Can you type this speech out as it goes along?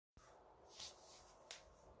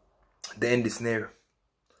The end is near.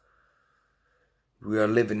 We are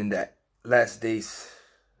living in the last days,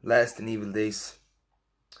 last and evil days.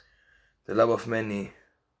 The love of many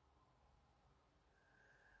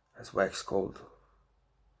has waxed cold.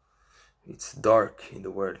 It's dark in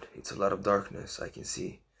the world. It's a lot of darkness I can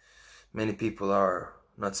see. Many people are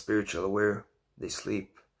not spiritual aware. They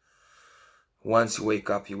sleep. Once you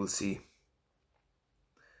wake up, you will see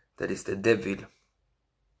that it's the devil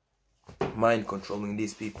mind controlling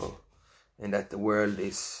these people, and that the world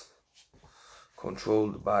is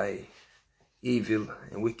controlled by evil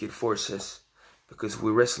and wicked forces, because we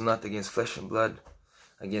wrestle not against flesh and blood,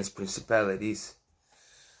 against principalities.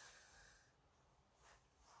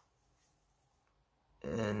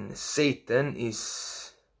 And Satan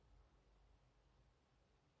is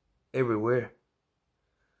everywhere.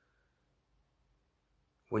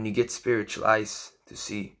 When you get spiritual eyes to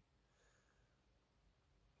see,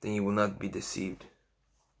 then you will not be deceived.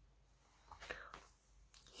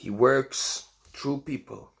 He works through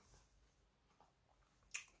people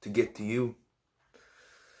to get to you.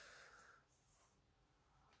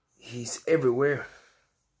 He's everywhere.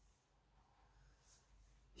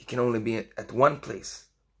 He can only be at one place,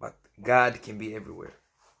 but God can be everywhere.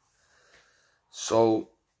 So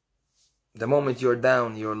the moment you're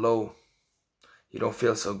down, you're low, you don't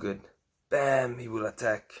feel so good, bam, he will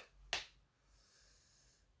attack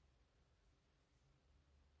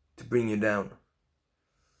to bring you down.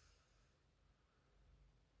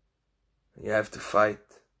 You have to fight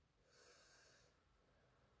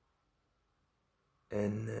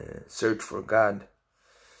and search for God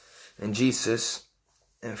and Jesus,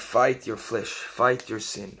 and fight your flesh, fight your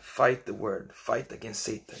sin, fight the word, fight against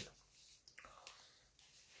Satan.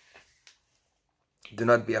 Do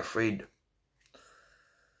not be afraid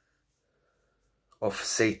of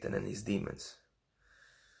Satan and his demons.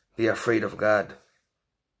 Be afraid of God.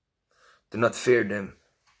 Do not fear them.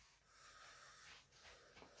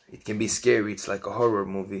 It can be scary. It's like a horror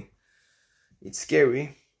movie. It's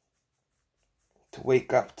scary to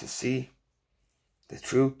wake up to see the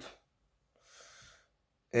truth,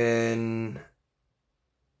 and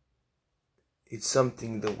it's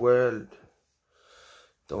something the world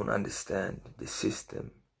don't understand, the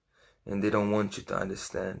system, and they don't want you to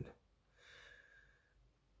understand.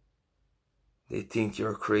 They think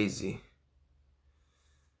you're crazy.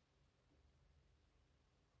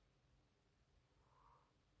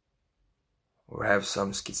 Or have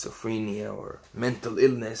some schizophrenia or mental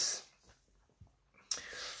illness.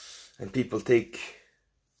 And people take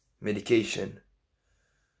medication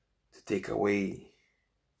to take away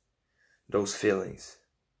those feelings.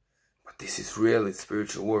 But this is real, it's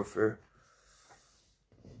spiritual warfare.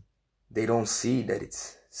 They don't see that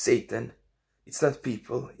it's Satan. It's not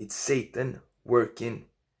people, it's Satan working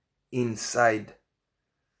inside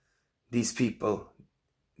these people,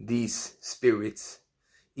 these spirits,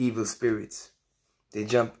 evil spirits. They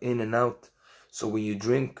jump in and out. So when you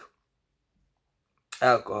drink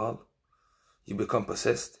alcohol, you become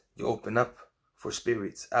possessed. You open up for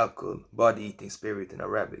spirits, alcohol, body-eating spirit in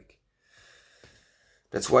Arabic.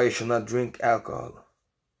 That's why you should not drink alcohol.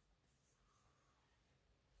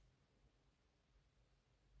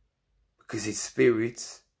 Because it's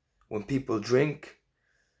spirits. When people drink,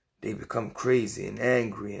 they become crazy and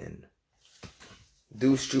angry and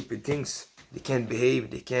do stupid things. They can't behave,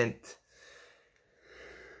 they can't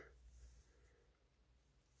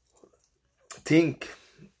think.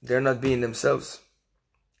 They're not being themselves.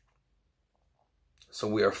 So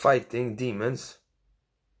we are fighting demons.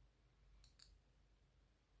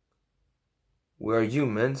 We are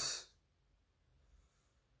humans.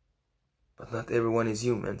 But not everyone is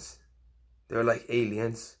humans. They're like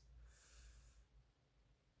aliens.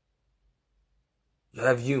 You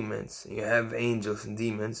have humans, you have angels and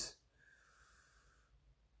demons.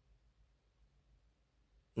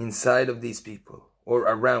 Inside of these people, or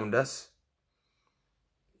around us.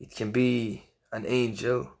 It can be an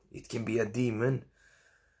angel, it can be a demon.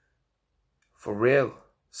 For real,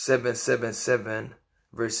 777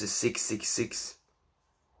 verses 666.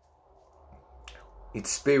 It's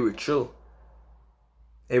spiritual.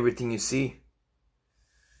 Everything you see.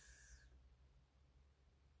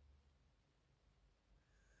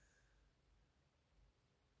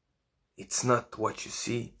 It's not what you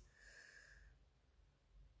see.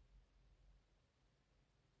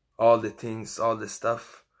 All the things, all the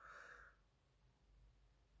stuff.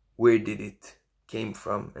 Where did it came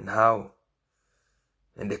from and how?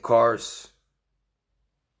 And the cars.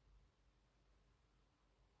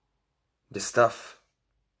 The stuff.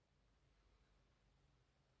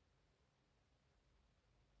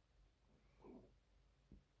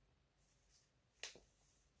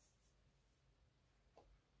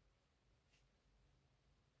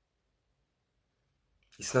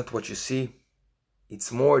 It's not what you see.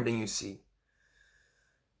 It's more than you see.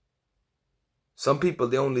 Some people,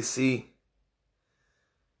 they only see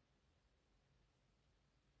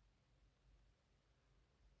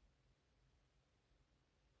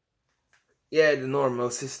the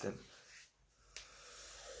normal system.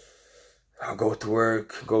 I'll go to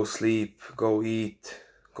work, go sleep, go eat,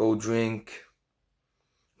 go drink,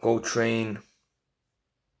 go train.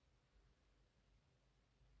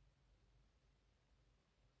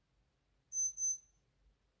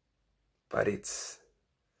 But it's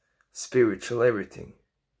spiritual everything.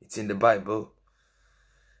 It's in the Bible.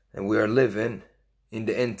 And we are living in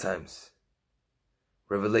the end times.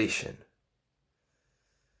 Revelation.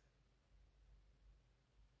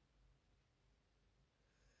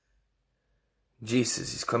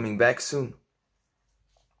 Jesus is coming back soon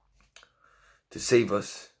to save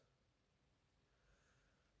us.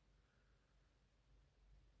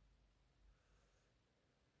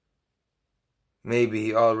 Maybe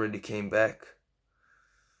he already came back.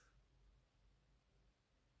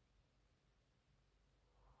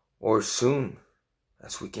 Or soon,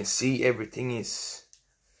 as we can see, everything is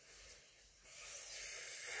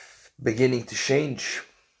beginning to change.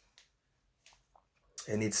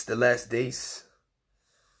 And it's the last days.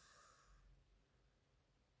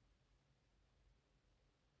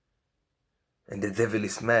 And the devil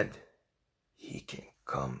is mad. He can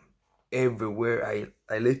come everywhere.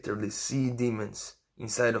 I literally see demons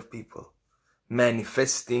inside of people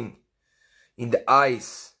manifesting in the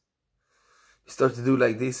eyes. You start to do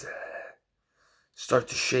like this, start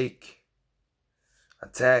to shake,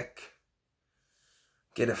 attack,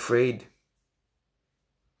 get afraid.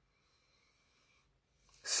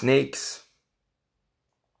 Snakes,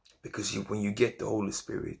 because when you get the Holy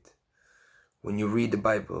Spirit, when you read the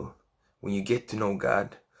Bible, when you get to know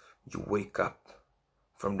God, you wake up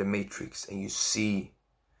from the matrix and you see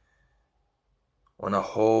on a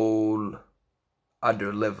whole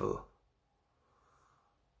other level.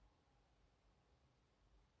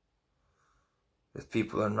 That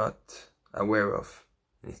people are not aware of.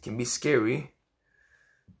 And it can be scary.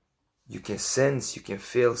 You can sense, you can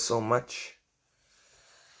feel so much.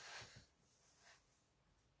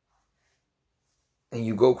 And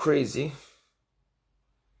you go crazy.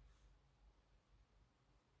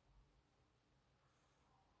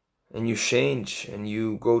 And you change and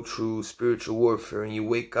you go through spiritual warfare and you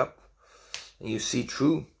wake up and you see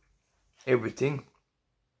through everything.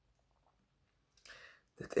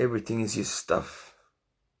 That everything is just stuff.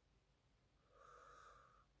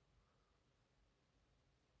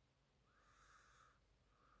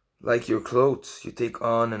 Like your clothes, you take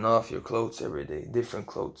on and off your clothes every day. Different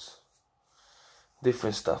clothes.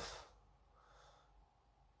 Different stuff.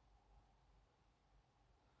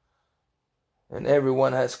 And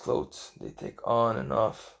everyone has clothes they take on and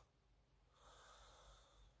off.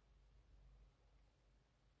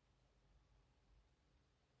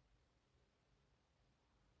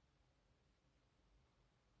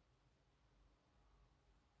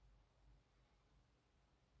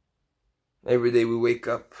 Every day we wake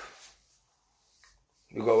up,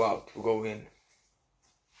 we go out, we go in.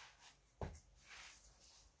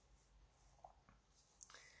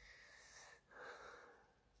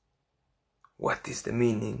 What is the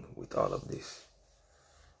meaning with all of this?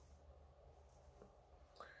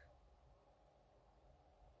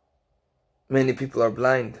 Many people are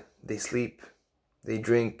blind. They sleep, they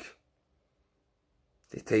drink,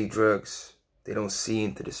 they take drugs. They don't see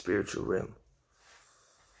into the spiritual realm.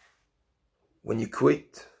 When you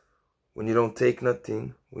quit, when you don't take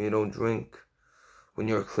nothing, when you don't drink, when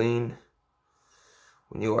you're clean,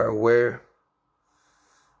 when you are aware,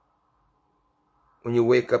 when you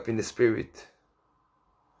wake up in the spirit,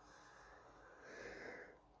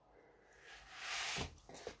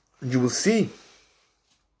 you will see.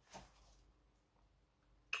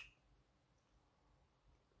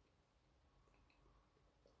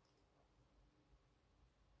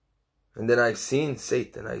 And then I've seen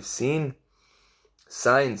Satan, I've seen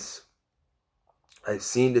signs, I've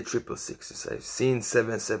seen the 666, I've seen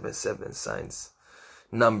 777 signs,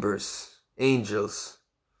 numbers, angels.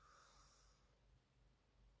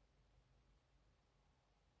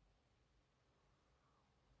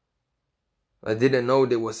 I didn't know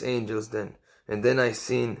there was angels then. And then I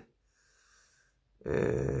seen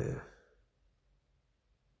you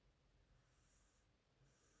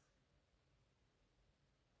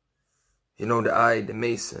know, the eye, the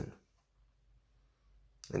mason.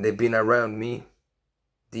 And they've been around me.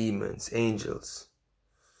 Demons, angels.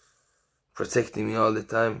 Protecting me all the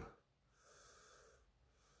time.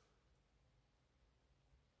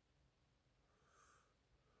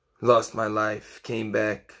 lost my life, came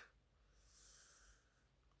back.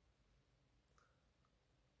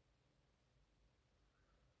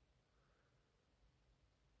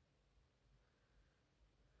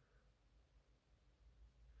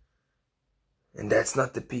 And that's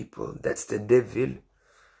not the people, that's the devil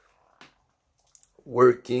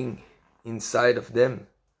working inside of them.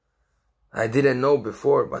 I didn't know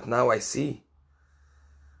before, but now I see.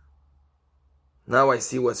 Now I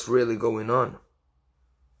see what's really going on.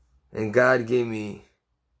 And God gave me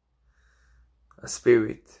a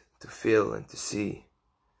spirit to feel and to see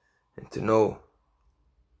and to know.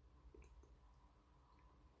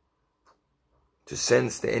 To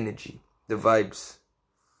sense the energy, the vibes.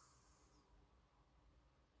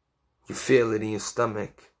 You feel it in your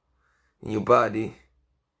stomach, in your body,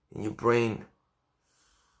 in your brain.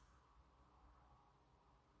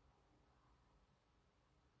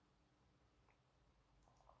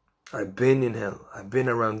 I've been in hell. I've been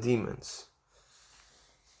around demons.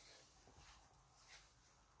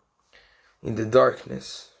 In the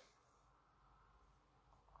darkness.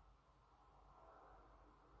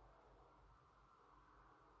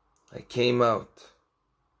 I came out.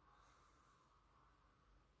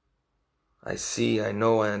 I see, I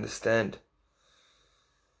know, I understand.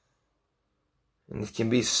 And it can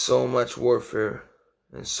be so much warfare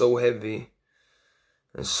and so heavy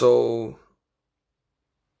and so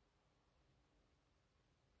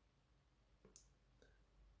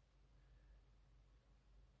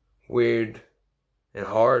weird and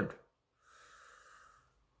hard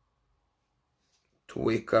to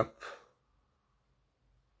wake up.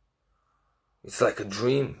 It's like a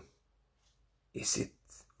dream. Is it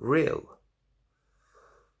real?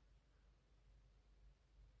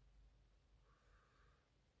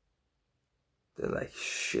 They're like,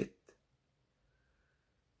 shit.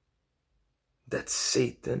 That's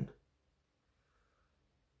Satan.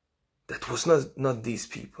 That was not these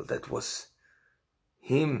people. That was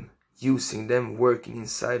him using them, working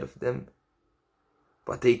inside of them.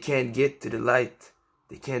 But they can't get to the light.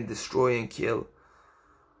 They can't destroy and kill.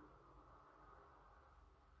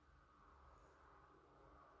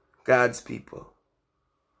 God's people.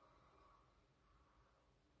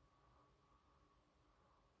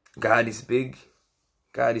 God is big.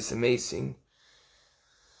 God is amazing.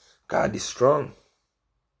 God is strong.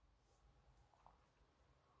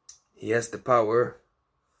 He has the power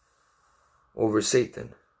over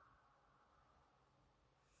Satan.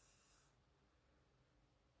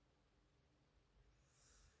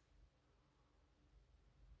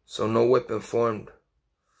 So no weapon formed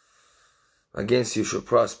against you shall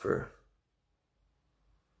prosper.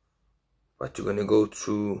 But you're going to go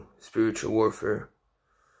through spiritual warfare.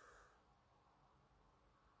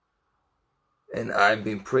 And I've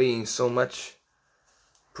been praying so much.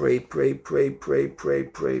 Pray, pray, pray, pray, pray,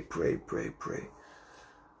 pray, pray, pray, pray.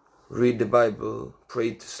 Read the Bible,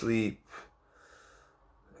 pray to sleep.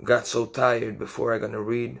 I got so tired before I gonna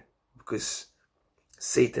read because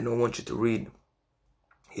Satan don't want you to read.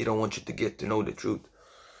 He don't want you to get to know the truth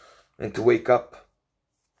and to wake up.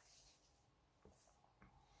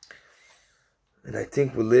 And I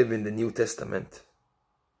think we live in the New Testament.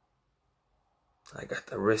 I got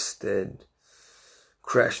arrested,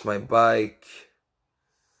 crashed my bike.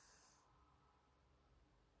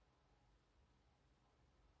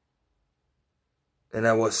 And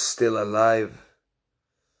I was still alive.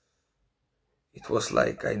 It was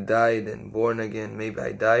like I died and born again. Maybe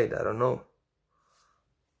I died, I don't know.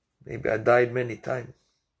 Maybe I died many times.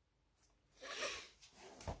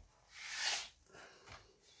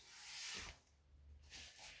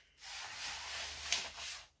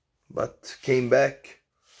 But came back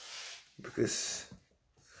because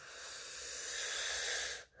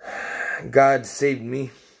God saved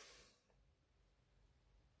me.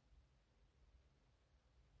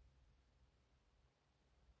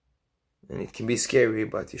 And it can be scary,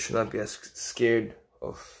 but you should not be as scared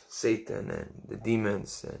of Satan and the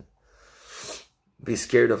demons, and be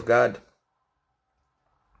scared of God.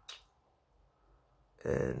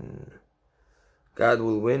 And God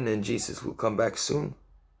will win, and Jesus will come back soon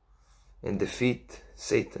and defeat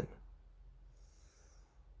Satan.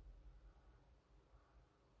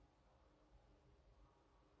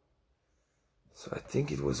 So I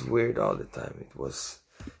think it was weird all the time. It was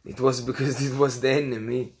because it was the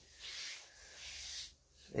enemy.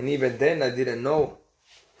 And even then I didn't know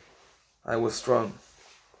I was strong.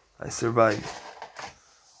 I survived.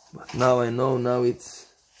 But now I know, now it's...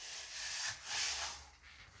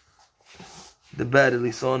 the battle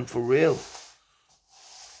is on for real.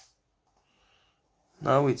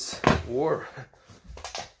 Now it's war.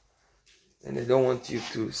 And they don't want you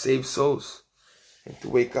to save souls. and to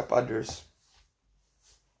wake up others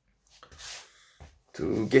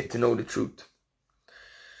to get to know the truth.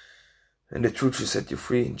 And the truth will set you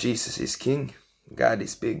free. Jesus is king. God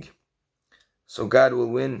is big. So God will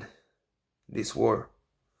win this war.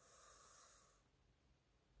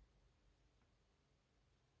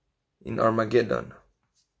 In Harmaggedon,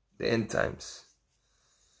 the end times.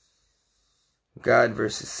 God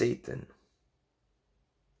versus Satan.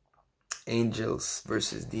 Angels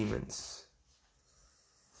versus demons.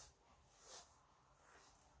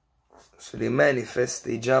 So they manifest,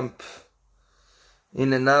 they jump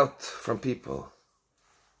in and out from people.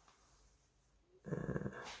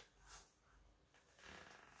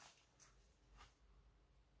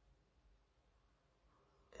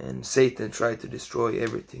 And Satan tried to destroy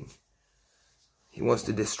everything. He wants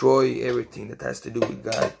to destroy everything that has to do with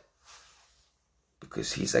God,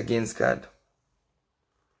 because he's against God.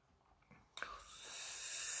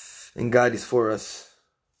 And God is for us.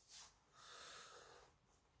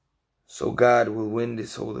 So God will win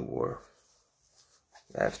this holy war.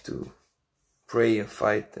 We have to pray and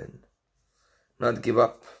fight and not give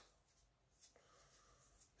up.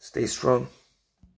 Stay strong.